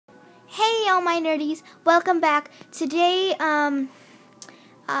Hey all my nerdies, welcome back. Today, I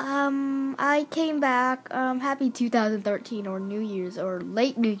came back, happy 2013 or New Year's or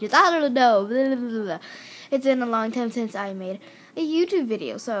late New Year's, I don't know, blah, blah, blah. It's been a long time since I made a YouTube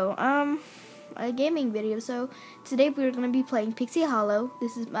video, so, a gaming video, so today we're going to be playing Pixie Hollow.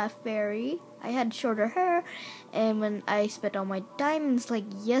 This is my fairy. I had shorter hair, and when I spent all my diamonds like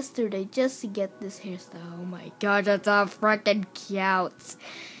yesterday just to get this hairstyle, oh my god, that's a freaking cute.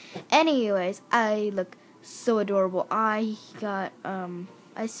 Anyways, I look so adorable. I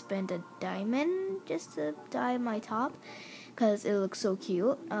spent a diamond just to dye my top because it looks so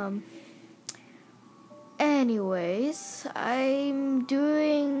cute. Anyways, I'm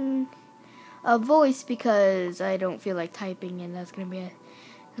doing a voice because I don't feel like typing, and that's gonna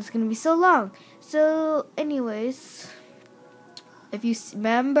be so long. So, anyways, if you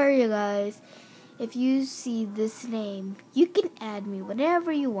remember, you guys. If you see this name, you can add me whenever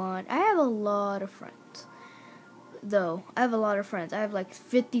you want. I have a lot of friends. I have like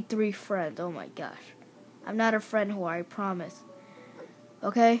 53 friends. Oh my gosh. I'm not a friend whore, I promise.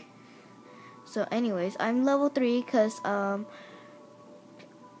 Okay? So anyways, I'm level 3 cause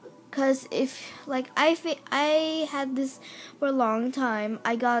if like I had this for a long time.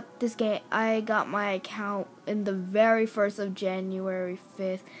 I got my account in the very first of January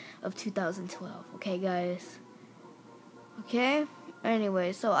 5th of 2012. Okay, guys. Okay?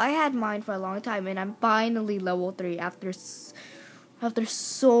 Anyway, so I had mine for a long time, and I'm finally level 3 after so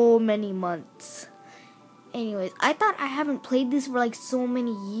many months. Anyways, I thought I haven't played this for like so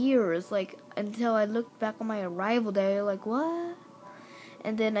many years, like until I looked back on my arrival day, like what?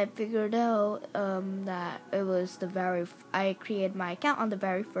 And then I figured out that it was I created my account on the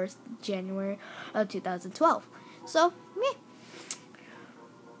very first January of 2012. So, me.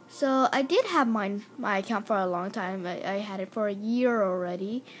 So I did have my account for a long time. I had it for a year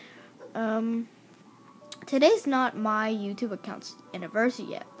already. Today's not my YouTube account's anniversary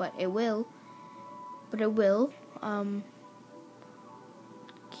yet, but it will.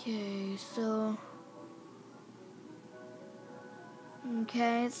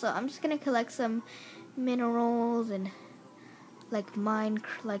 Okay, so I'm just gonna collect some minerals and like in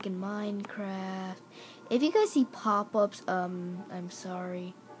Minecraft. If you guys see pop-ups, I'm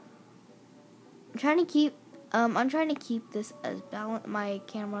sorry. I'm trying to keep this as my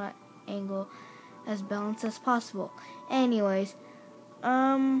camera angle as balanced as possible. Anyways,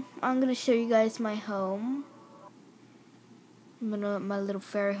 I'm gonna show you guys my home. My little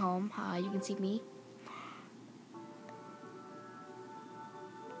fairy home. Hi, you can see me.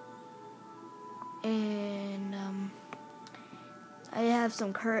 And I have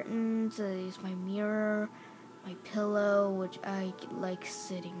some curtains. There's my mirror, my pillow, which I like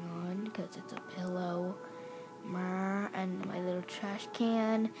sitting on because it's a pillow, and my little trash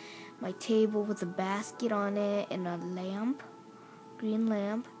can, my table with a basket on it, and a lamp, green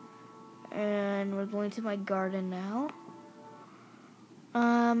lamp. And we're going to my garden now.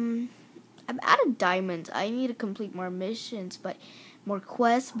 I'm out of diamonds. I need to complete more missions, more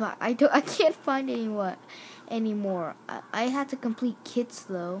quests, but I can't find anymore. I had to complete Kit's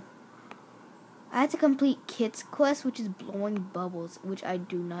though. I had to complete Kit's quest, which is blowing bubbles, which I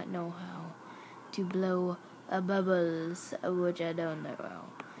do not know how to blow bubbles, which I don't know how.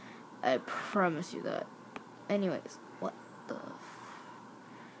 I promise you that. Anyways, what the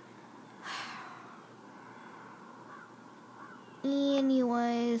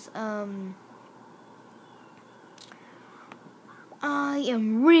Anyways, I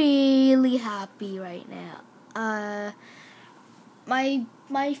am really happy right now. My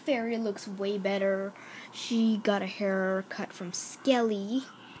fairy looks way better. She got a haircut from Skelly,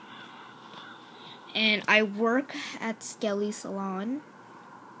 and I work at Skelly Salon.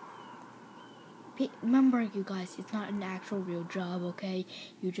 Remember, you guys, it's not an actual real job, okay?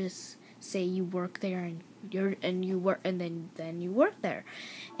 You just say you work there and you work there.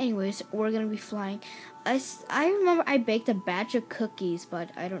 Anyways, we're gonna be flying. I remember I baked a batch of cookies, but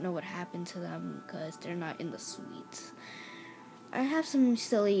I don't know what happened to them because they're not in the sweets. I have some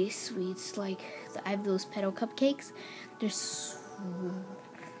silly sweets, like I have those petal cupcakes. I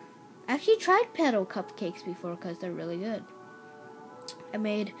actually tried petal cupcakes before because they're really good. I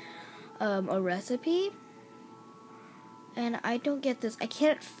made a recipe, and I don't get this. I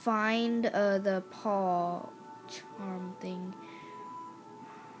can't find the paw charm thing.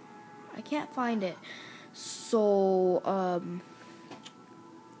 I can't find it. So oh,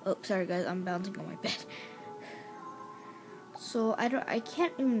 sorry guys, I'm bouncing on my bed. So I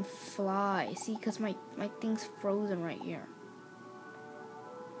can't even fly. See, because my thing's frozen right here.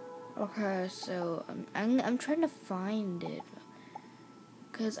 Okay, so I'm trying to find it.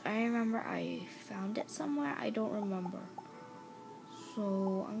 because I remember I found it somewhere. I don't remember.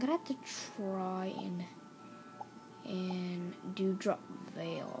 So I'm gonna have to try and do drop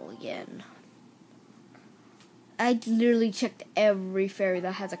veil again. I literally checked every fairy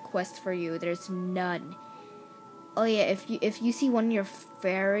that has a quest for you. There's none. Oh yeah, if you see one of your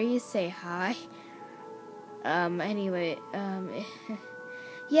fairies, say hi. Anyway,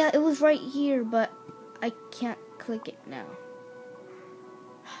 yeah, it was right here, but I can't click it now.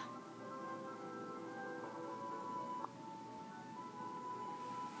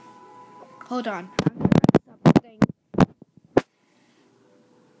 Hold on. I'm gonna write something.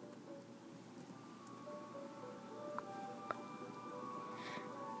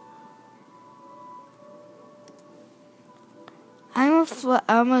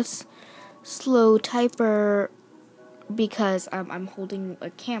 I'm a slow typer because I'm holding a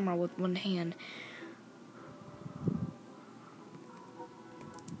camera with one hand.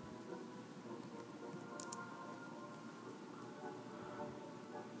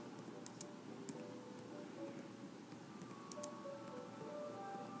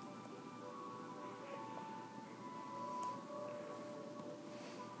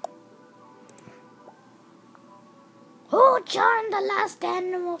 Who charmed the last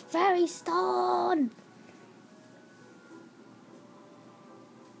animal fairy stone?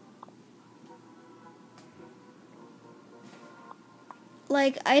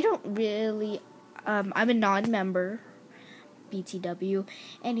 Like, I don't really, I'm a non-member, BTW.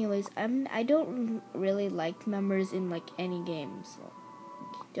 Anyways, I don't really like members in, like, any games. So,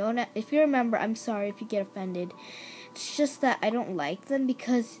 if you're a member, I'm sorry if you get offended. It's just that I don't like them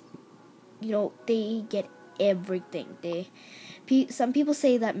because, you know, they get everything. Some people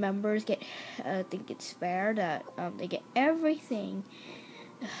say that members think it's fair that they get everything.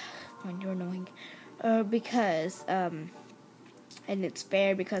 Find you're annoying. Because and it's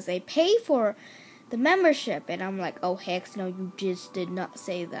fair because they pay for the membership, and I'm like, oh heck no, you just did not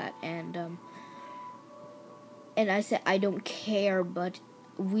say that. And I said I don't care, but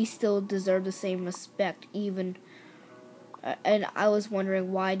we still deserve the same respect, even. And I was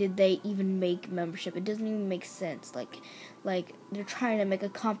wondering, why did they even make membership? It doesn't even make sense. Like they're trying to make a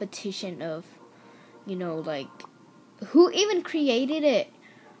competition of, you know, like, who even created it?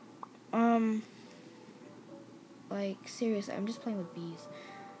 Like, seriously, I'm just playing with bees.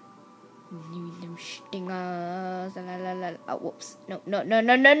 Them stingers. Oh, whoops. No.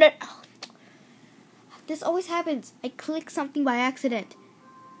 Oh. This always happens. I click something by accident.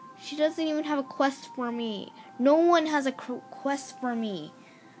 She doesn't even have a quest for me. No one has a quest for me.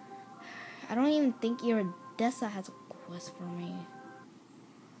 I don't even think Iridessa has a quest for me.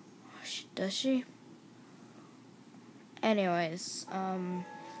 Does she? Anyways, I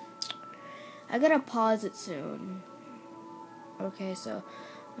gotta pause it soon. Okay, so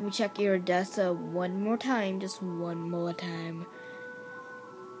let me check Iridessa one more time. Just one more time.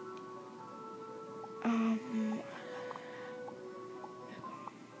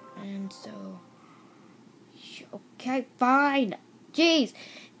 And so, okay, fine. Jeez,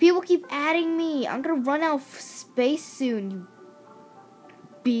 people keep adding me. I'm gonna run out of space soon, you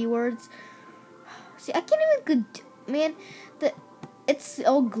B-words. See, I can't even man, it's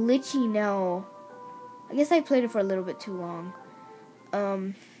all glitchy now. I guess I played it for a little bit too long.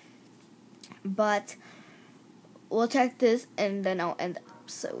 But we'll check this and then I'll end the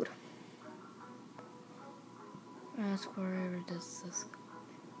episode. Ask wherever this is.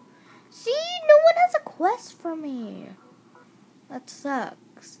 See, no one has a quest for me. That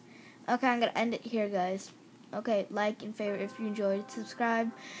sucks. Okay, I'm gonna end it here, guys. Okay, like and favorite if you enjoyed.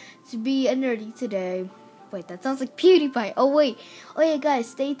 Subscribe to be a nerdy today. Wait, that sounds like PewDiePie. Oh wait. Oh yeah, guys,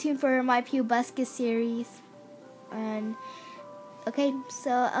 stay tuned for my Pew Basket series. And okay,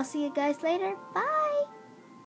 so I'll see you guys later. Bye.